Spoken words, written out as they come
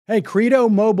Hey, Credo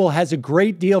Mobile has a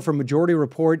great deal for Majority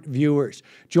Report viewers.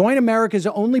 Join America's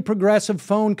only progressive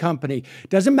phone company.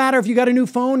 Doesn't matter if you got a new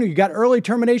phone or you got early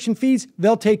termination fees,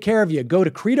 they'll take care of you. Go to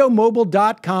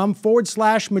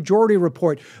credomobile.com/Majority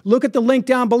Report. Look at the link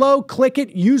down below, click it,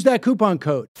 use that coupon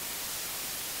code.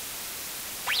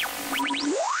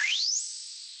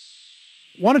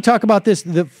 Want to talk about this,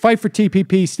 the fight for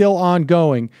TPP still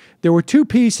ongoing. There were two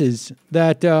pieces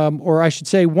that, or I should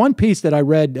say one piece that I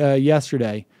read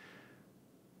yesterday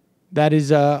that is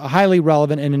highly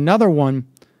relevant, and another one,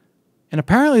 and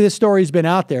apparently this story has been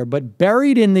out there, but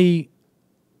buried in the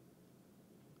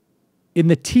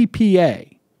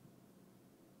TPA,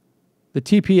 the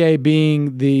TPA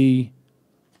being the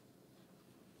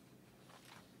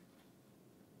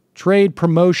Trade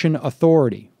Promotion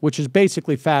Authority, which is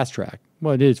basically fast track.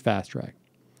 Well, it is fast track.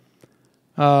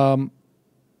 There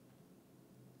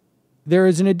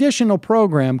is an additional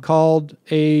program called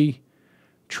a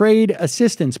Trade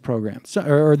Assistance Program,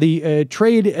 or the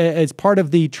trade as part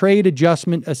of the Trade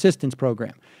Adjustment Assistance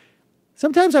Program.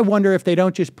 Sometimes I wonder if they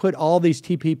don't just put all these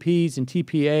TPPs and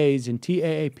TPAs and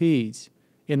TAAPs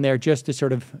in there just to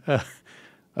sort of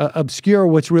obscure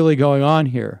what's really going on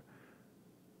here.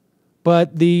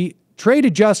 But the Trade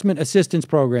Adjustment Assistance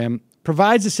Program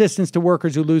provides assistance to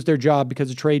workers who lose their job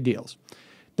because of trade deals.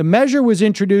 The measure was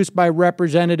introduced by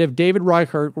Representative David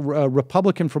Reichert, a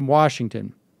Republican from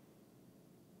Washington.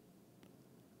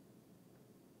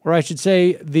 Or I should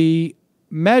say the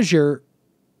measure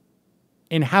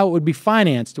and how it would be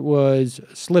financed was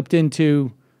slipped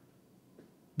into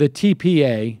the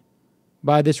TPA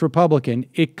by this Republican.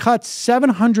 It cuts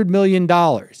 $700 million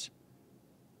out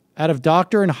of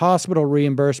doctor and hospital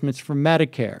reimbursements for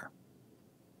Medicare.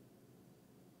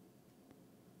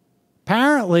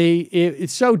 Apparently,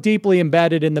 it's so deeply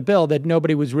embedded in the bill that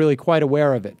nobody was really quite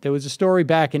aware of it. There was a story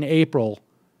back in April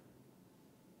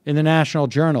in the National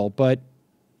Journal, but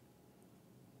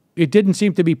it didn't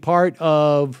seem to be part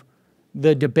of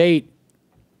the debate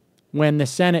when the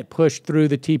Senate pushed through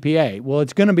the TPA. Well,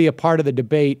 it's going to be a part of the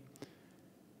debate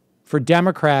for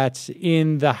Democrats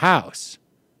in the House,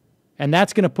 and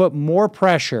that's going to put more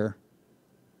pressure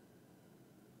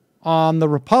on the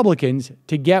Republicans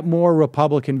to get more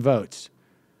Republican votes.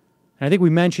 And I think we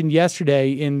mentioned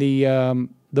yesterday in the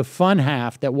fun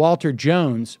half that Walter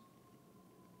Jones,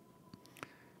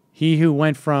 he who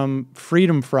went from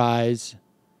freedom fries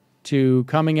to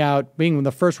coming out, being one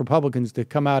of the first Republicans to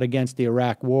come out against the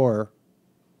Iraq War,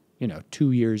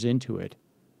 2 years into it.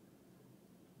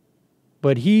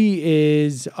 But he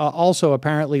is also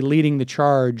apparently leading the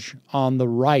charge on the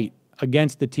right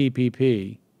against the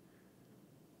TPP.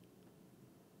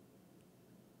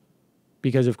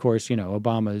 Because, of course,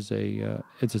 Obama is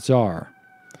it's a czar.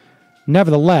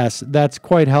 Nevertheless, that's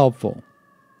quite helpful.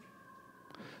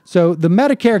 So the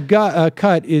Medicare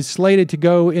cut is slated to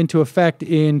go into effect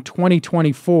in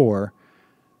 2024.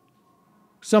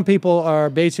 Some people are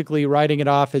basically writing it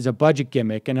off as a budget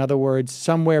gimmick. In other words,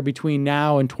 somewhere between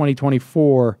now and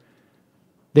 2024,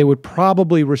 they would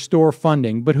probably restore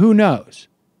funding, but who knows?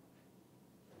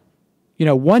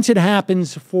 Once it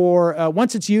happens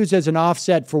once it's used as an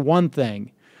offset for one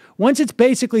thing, once it's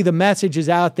basically the message is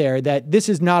out there that this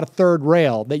is not a third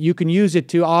rail, that you can use it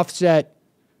to offset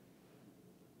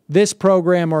this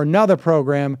program or another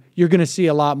program, you're going to see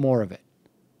a lot more of it.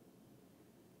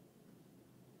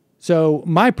 So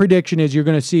my prediction is you're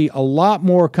going to see a lot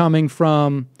more coming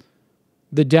from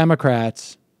the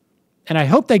Democrats, and I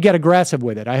hope they get aggressive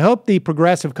with it. I hope the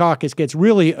Progressive Caucus gets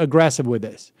really aggressive with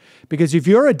this. Because if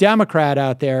you're a Democrat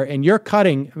out there and you're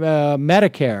cutting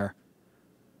Medicare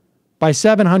by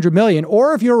 $700 million,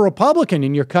 or if you're a Republican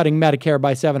and you're cutting Medicare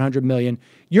by $700 million,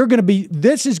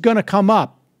 this is going to come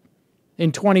up in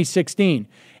 2016.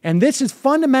 And this is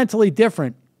fundamentally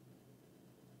different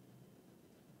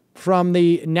from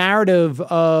the narrative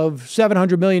of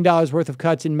 $700 million worth of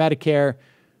cuts in Medicare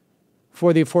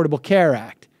for the Affordable Care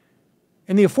Act.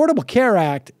 In the Affordable Care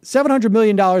Act, $700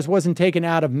 million wasn't taken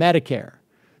out of Medicare.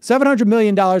 $700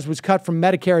 million was cut from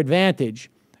Medicare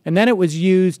Advantage, and then it was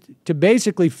used to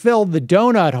basically fill the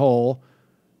donut hole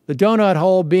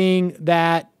being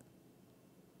that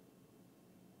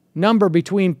number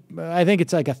between, I think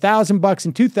it's like $1,000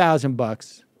 and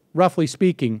 $2,000, roughly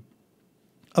speaking,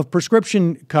 of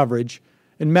prescription coverage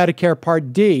in Medicare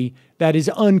Part D that is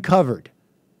uncovered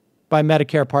by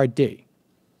Medicare Part D.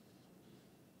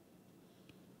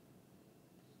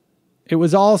 It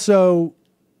was also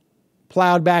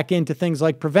plowed back into things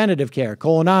like preventative care,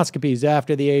 colonoscopies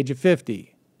after the age of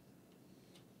 50,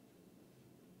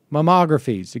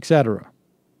 mammographies, etc.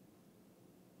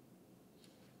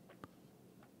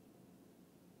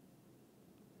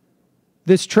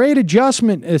 This trade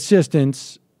adjustment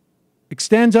assistance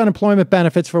extends unemployment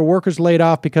benefits for workers laid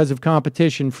off because of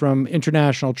competition from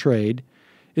international trade.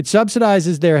 It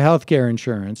subsidizes their health care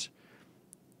insurance.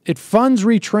 It funds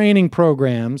retraining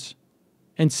programs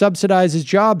and subsidizes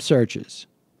job searches.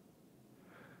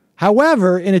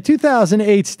 However, in a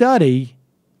 2008 study,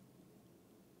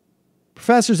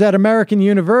 professors at American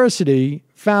University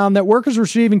found that workers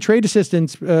receiving trade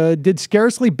assistance did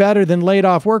scarcely better than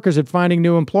laid-off workers at finding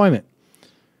new employment.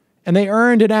 And they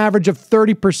earned an average of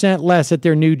 30% less at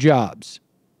their new jobs,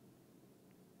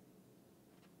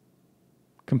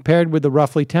 compared with the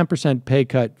roughly 10% pay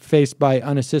cut faced by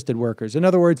unassisted workers. In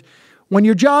other words, when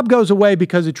your job goes away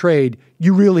because of trade,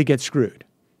 you really get screwed.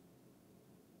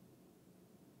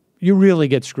 You really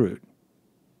get screwed.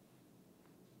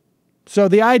 So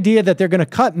the idea that they're going to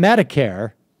cut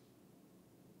Medicare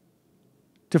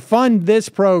to fund this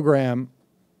program,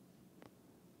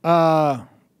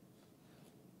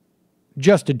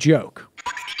 just a joke.